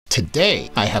Today,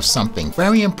 I have something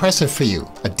very impressive for you,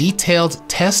 a detailed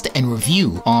test and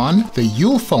review on the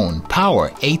Ulefone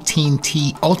Power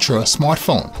 18T Ultra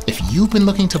smartphone. If you've been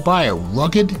looking to buy a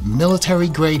rugged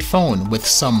military-grade phone with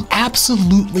some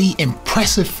absolutely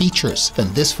impressive features,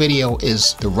 then this video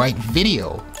is the right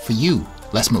video for you.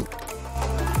 Let's move.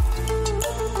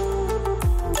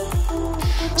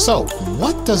 So,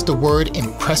 what does the word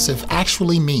impressive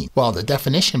actually mean? Well, the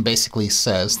definition basically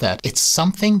says that it's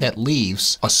something that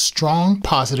leaves a strong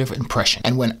positive impression.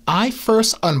 And when I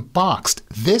first unboxed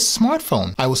this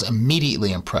smartphone, I was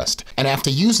immediately impressed. And after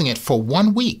using it for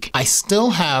 1 week, I still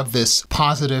have this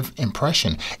positive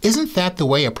impression. Isn't that the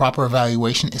way a proper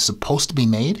evaluation is supposed to be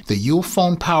made? The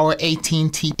Ulefone Power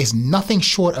 18T is nothing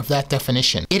short of that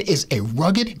definition. It is a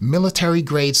rugged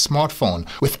military-grade smartphone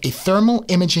with a thermal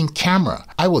imaging camera.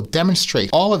 I will demonstrate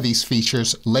all of these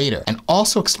features later and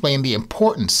also explain the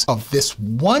importance of this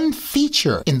one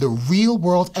feature in the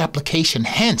real-world application,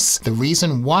 hence the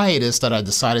reason why it is that I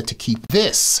decided to keep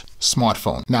this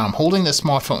smartphone. Now I'm holding this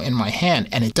smartphone in my hand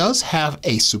and it does have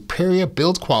a superior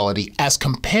build quality as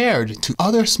compared to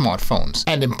other smartphones.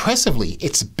 And impressively,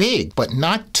 it's big but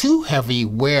not too heavy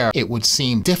where it would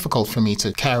seem difficult for me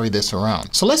to carry this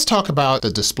around. So let's talk about the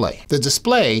display. The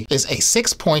display is a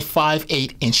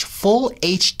 6.58-inch full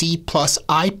HD plus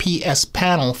IPS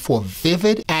panel for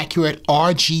vivid, accurate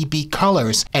RGB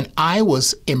colors, and I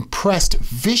was impressed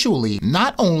visually,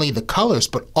 not only the colors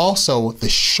but also the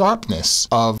sharpness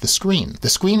of the screen. The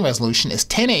screen resolution is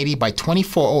 1080 by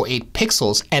 2408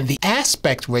 pixels and the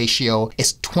aspect ratio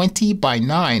is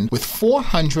 20:9 with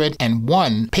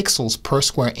 401 pixels per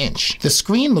square inch. The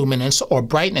screen luminance or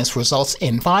brightness results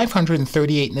in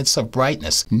 538 nits of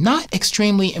brightness. Not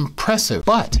extremely impressive,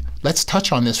 but let's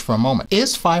touch on this for a moment.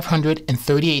 Is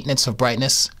 538 nits of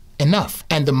brightness enough?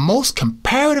 And the most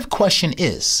comparative question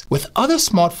is, with other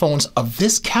smartphones of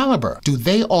this caliber, do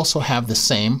they also have the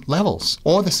same levels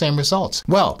or the same results?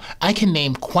 Well, I can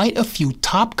name quite a few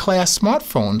top-class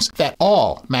smartphones that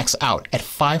all max out at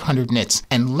 500 nits,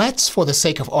 and let's, for the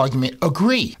sake of argument,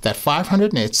 agree that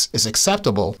 500 nits is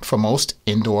acceptable for most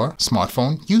indoor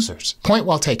smartphone users. Point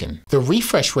well taken. The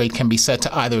refresh rate can be set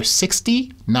to either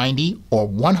 60, 90, or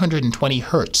 120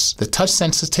 hertz. The touch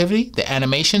sensitivity, the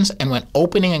animations, and when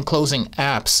opening and closing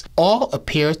apps all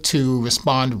appear to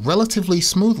respond relatively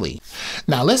smoothly.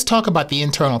 Now let's talk about the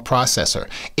internal processor.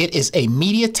 It is a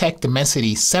MediaTek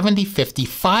Dimensity 7050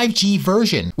 5G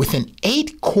version with an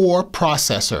 8-core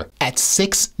processor at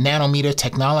 6 nanometer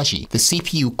technology. The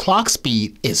CPU clock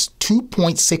speed is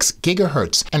 2.6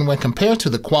 gigahertz, and when compared to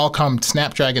the Qualcomm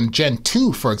Snapdragon Gen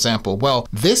 2, for example, well,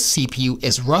 this CPU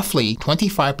is roughly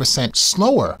 25%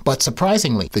 slower, but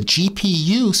surprisingly, the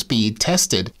GPU speed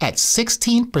tested at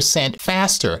 16%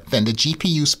 faster than the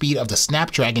GPU speed of the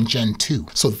Snapdragon Gen 2.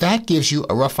 So that gives you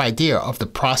a rough idea of the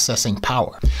processing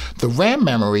power. The RAM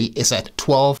memory is at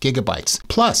 12 gigabytes,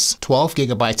 plus 12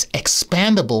 gigabytes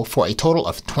expandable for a total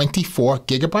of 24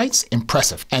 gigabytes.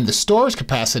 Impressive. And the storage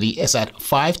capacity is at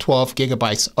 512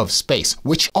 gigabytes of space,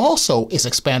 which also is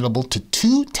expandable to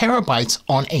 2 terabytes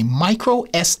on a micro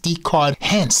SD card,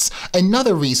 hence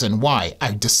another reason why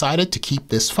I've decided to keep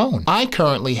this phone. I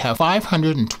currently have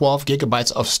 512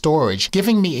 gigabytes of storage,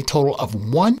 giving me a total of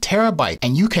 1 terabyte,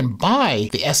 and you can buy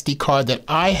the SD card that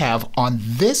I have on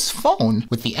this phone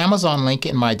with the Amazon link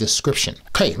in my description.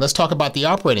 Okay, let's talk about the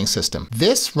operating system.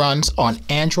 This runs on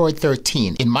Android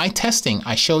 13. In my testing,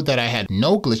 I showed that I had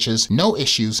no glitches, no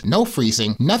issues, no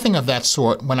freezing, nothing of that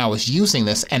sort when I was using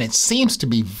this, and it seems to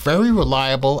be very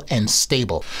reliable and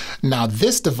stable. Now,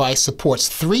 this device supports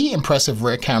 3 impressive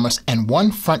rear cameras and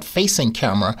 1 front-facing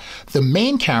camera. The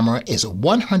main camera is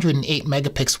 108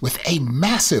 megapixels with a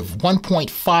massive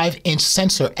 1.5-inch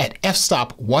sensor at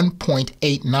f-stop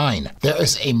 1.89. There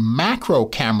is a macro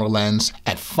camera lens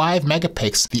at 5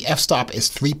 megapixels. The f-stop is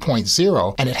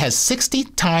 3.0, and it has 60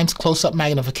 times close-up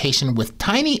magnification with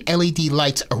tiny LED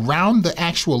lights around the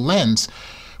actual lens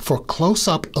for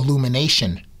close-up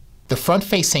illumination. The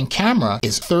front-facing camera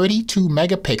is 32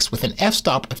 megapixels with an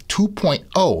f-stop of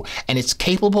 2.0, and it's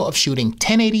capable of shooting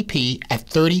 1080p at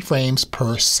 30 frames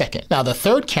per second. Now, the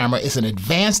third camera is an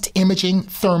advanced imaging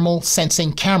thermal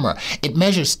sensing camera. It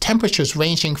measures temperatures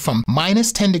ranging from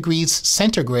 -10 degrees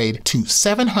centigrade to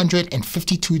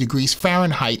 752 degrees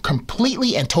Fahrenheit.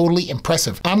 Completely and totally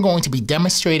impressive. I'm going to be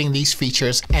demonstrating these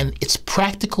features and its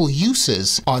practical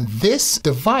uses on this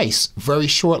device very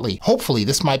shortly. Hopefully,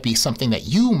 this might be something that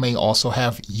you may also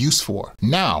have use for.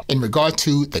 Now, in regard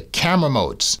to the camera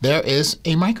modes, there is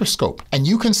a microscope, and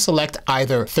you can select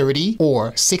either 30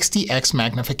 or 60x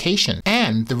magnification.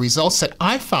 And the results that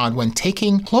I found when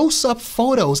taking close-up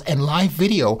photos and live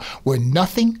video were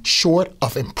nothing short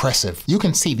of impressive. You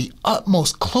can see the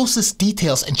utmost closest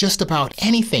details in just about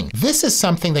anything. This is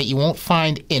something that you won't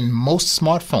find in most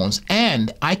smartphones,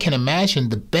 and I can imagine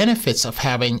the benefits of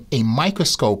having a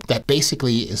microscope that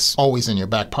basically is always in your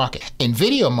back pocket. In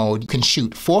video mode, you can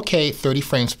shoot 4K 30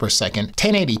 frames per second,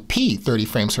 1080p 30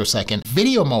 frames per second.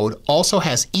 Video mode also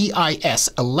has EIS,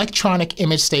 electronic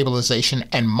image stabilization,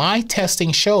 and my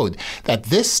testing showed that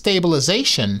this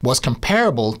stabilization was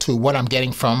comparable to what I'm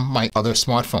getting from my other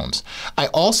smartphones. I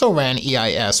also ran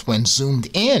EIS when zoomed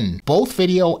in, both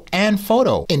video and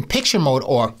photo. In picture mode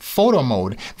or photo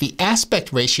mode, the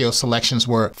aspect ratio selections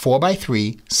were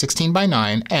 4:3,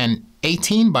 16:9, and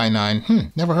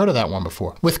 18:9. Never heard of that one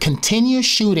before. With continuous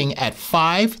shooting at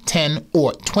 5, 10,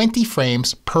 or 20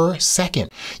 frames per second.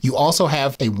 You also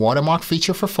have a watermark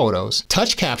feature for photos,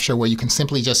 touch capture where you can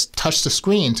simply just touch the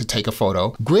screen to take a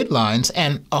photo, grid lines,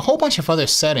 and a whole bunch of other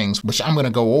settings which I'm going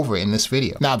to go over in this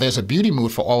video. Now there's a beauty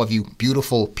mode for all of you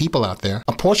beautiful people out there.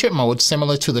 A portrait mode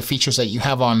similar to the features that you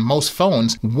have on most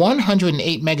phones,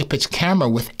 108 megapixel camera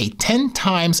with a 10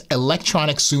 times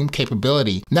electronic zoom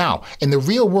capability. Now in the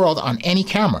real world on any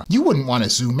camera, you wouldn't want to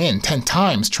zoom in 10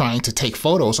 times trying to take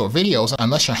photos or videos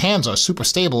unless your hands are super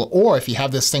stable, or if you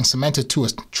have this thing cemented to a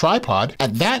tripod.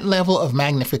 At that level of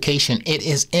magnification, it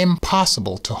is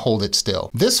impossible to hold it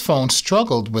still. This phone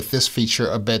struggled with this feature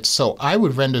a bit, so I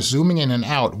would render zooming in and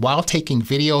out while taking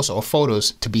videos or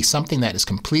photos to be something that is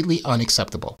completely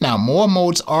unacceptable. Now more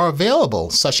modes are available,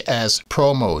 such as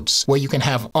Pro modes, where you can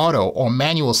have auto or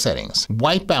manual settings.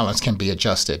 White balance can be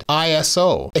adjusted.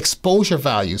 ISO, exposure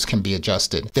values can be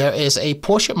adjusted. There is a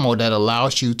portrait mode that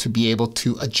allows you to be able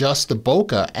to adjust the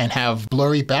bokeh and have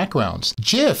blurry backgrounds.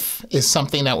 GIF is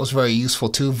something that was very useful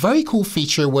too. Very cool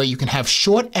feature where you can have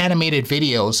short animated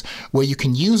videos where you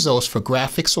can use those for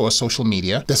graphics or social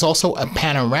media. There's also a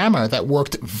panorama that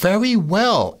worked very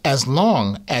well as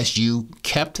long as you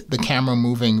kept the camera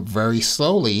moving very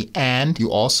slowly and you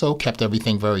also kept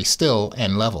everything very still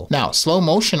and level. Now slow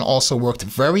motion also worked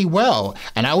very well,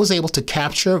 and I was able to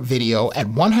capture video at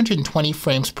 120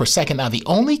 frames per second. Now the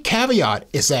only caveat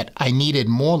is that I needed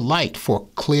more light for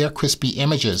clear, crispy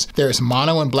images. There is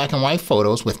mono and black and white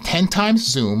photos with 10 times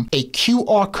zoom, a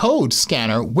QR code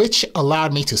scanner which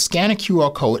allowed me to scan a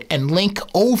QR code and link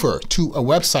over to a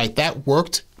website that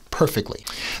worked perfectly.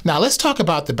 Now let's talk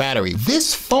about the battery.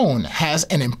 This phone has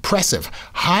an impressive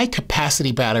high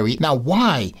capacity battery. Now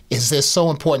why is this so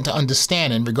important to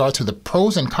understand in regard to the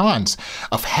pros and cons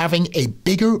of having a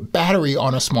bigger battery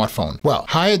on a smartphone? Well,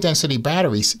 higher density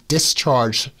batteries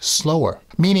discharge slower,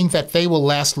 meaning that they will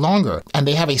last longer and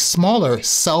they have a smaller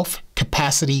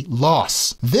capacity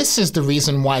loss. This is the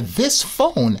reason why this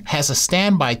phone has a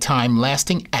standby time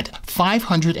lasting at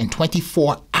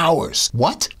 524 hours.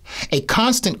 What? A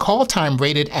constant call time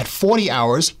rated at 40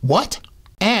 hours. What?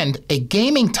 And a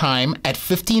gaming time at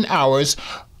 15 hours.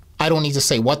 I don't need to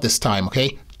say what this time,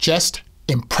 okay? Just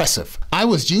impressive. I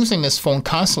was using this phone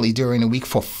constantly during the week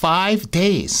for 5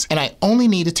 days, and I only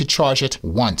needed to charge it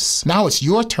once. Now it's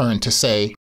your turn to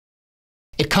say.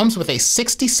 It comes with a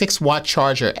 66-watt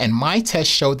charger, and my test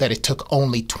showed that it took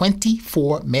only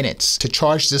 24 minutes to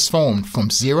charge this phone from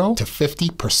 0 to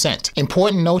 50%.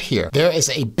 Important note here, there is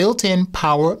a built-in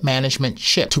power management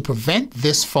chip to prevent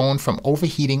this phone from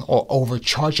overheating or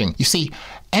overcharging. You see,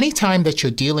 anytime that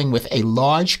you're dealing with a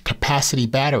large capacity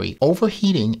battery,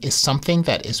 overheating is something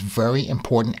that is very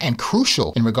important and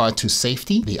crucial in regard to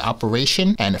safety, the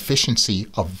operation, and efficiency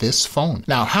of this phone.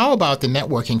 Now, how about the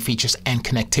networking features and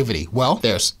connectivity? Well,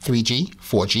 there's 3G,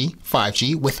 4G,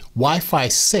 5G with Wi-Fi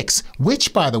 6,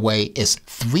 which by the way is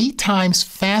 3 times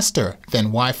faster than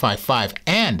Wi-Fi 5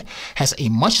 and has a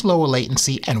much lower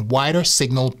latency and wider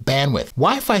signal bandwidth.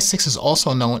 Wi-Fi 6 is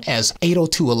also known as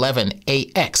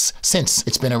 802.11ax since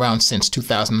it's been around since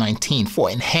 2019 for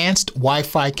enhanced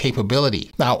Wi-Fi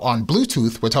capability. Now on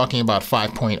Bluetooth, we're talking about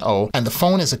 5.0, and the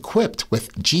phone is equipped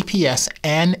with GPS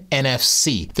and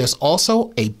NFC. There's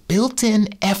also a built-in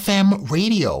FM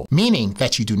radio, meaning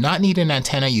that you do not need an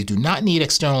antenna, you do not need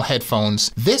external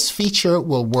headphones. This feature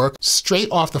will work straight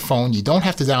off the phone. You don't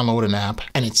have to download an app,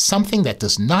 and it's something that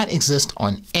does not exist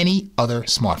on any other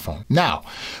smartphone. Now,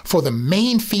 for the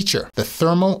main feature, the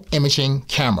thermal imaging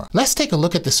camera. Let's take a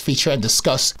look at this feature and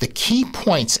discuss the key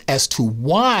points as to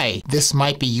why this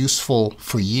might be useful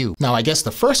for you. Now, I guess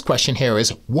the first question here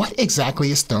is, what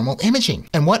exactly is thermal imaging?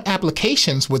 And what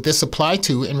applications would this apply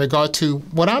to in regard to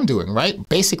what I'm doing, right?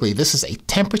 Basically, this is a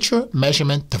temperature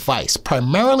measurement device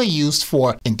primarily used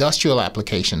for industrial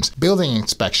applications, building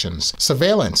inspections,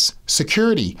 surveillance,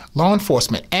 security, law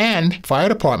enforcement, and fire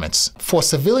departments. For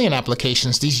civilian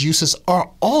applications, these uses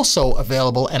are also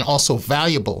available and also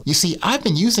valuable. You see, I've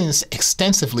been using this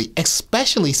extensively,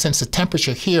 especially since the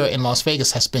temperature here in Las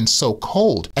Vegas has been so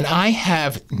cold, and I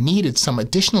have needed some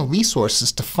additional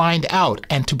resources to find out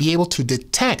and to be able to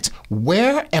detect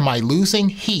where am I losing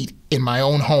heat in my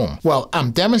own home. Well,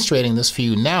 I'm demonstrating this for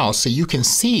you now so you can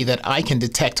see that I can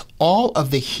detect all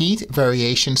of the heat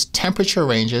variations, temperature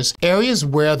ranges, areas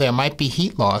where there might be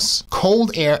heat loss,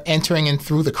 cold air entering in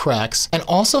through the cracks, and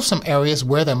also some areas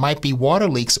where there might be water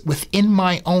leaks within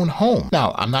my own home.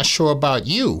 Now, I'm not sure about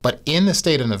you, but in the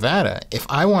state of Nevada, if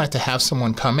I wanted to have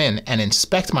someone come in and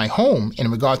inspect my home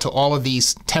in regard to all of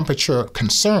these temperature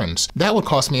concerns, that would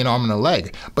cost me an arm and a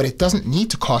leg. But it doesn't need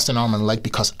to cost an arm and a leg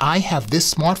because I have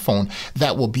this smartphone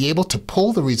that will be able to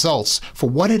pull the results for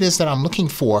what it is that I'm looking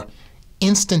for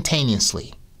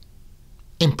instantaneously.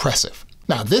 Impressive.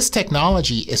 Now, this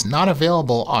technology is not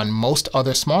available on most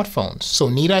other smartphones, so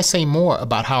need I say more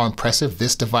about how impressive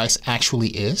this device actually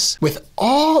is? With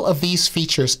all of these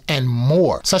features and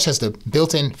more, such as the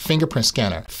built-in fingerprint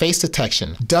scanner, face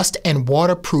detection, dust and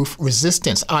waterproof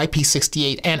resistance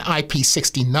IP68 and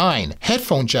IP69,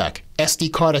 headphone jack,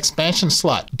 SD card expansion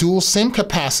slot, dual SIM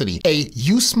capacity, a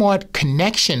USmart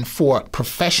connection for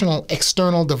professional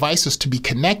external devices to be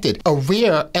connected, a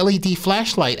rear LED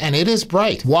flashlight, and it is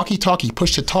bright, walkie-talkie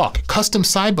push-to-talk, custom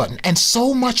side button, and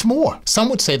so much more. Some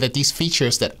would say that these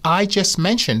features that I just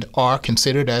mentioned are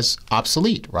considered as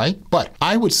obsolete, right? But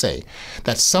I would say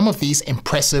that some of these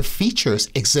impressive features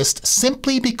exist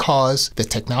simply because the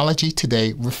technology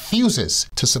today refuses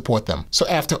to support them. So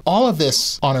after all of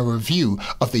this on a review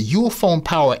of the Ulefone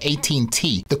Power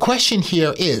 18T, the question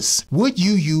here is, would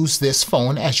you use this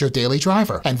phone as your daily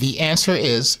driver? And the answer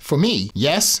is, for me,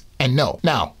 yes and no.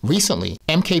 Now, recently,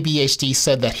 MKBHD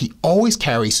said that he always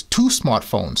carries two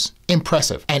smartphones.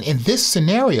 Impressive. And in this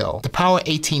scenario, the Power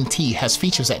 18T has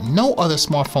features that no other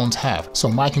smartphones have. So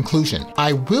my conclusion,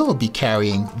 I will be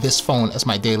carrying this phone as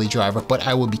my daily driver, but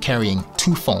I will be carrying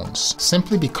two phones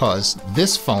simply because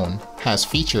this phone has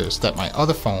features that my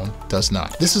other phone does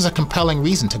not. This is a compelling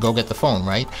reason to go get the phone,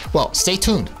 right? Well, stay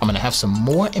tuned. I'm gonna have some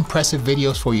more impressive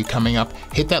videos for you coming up.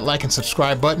 Hit that like and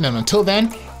subscribe button, and until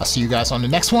then, I'll see you guys on the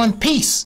next one. Peace!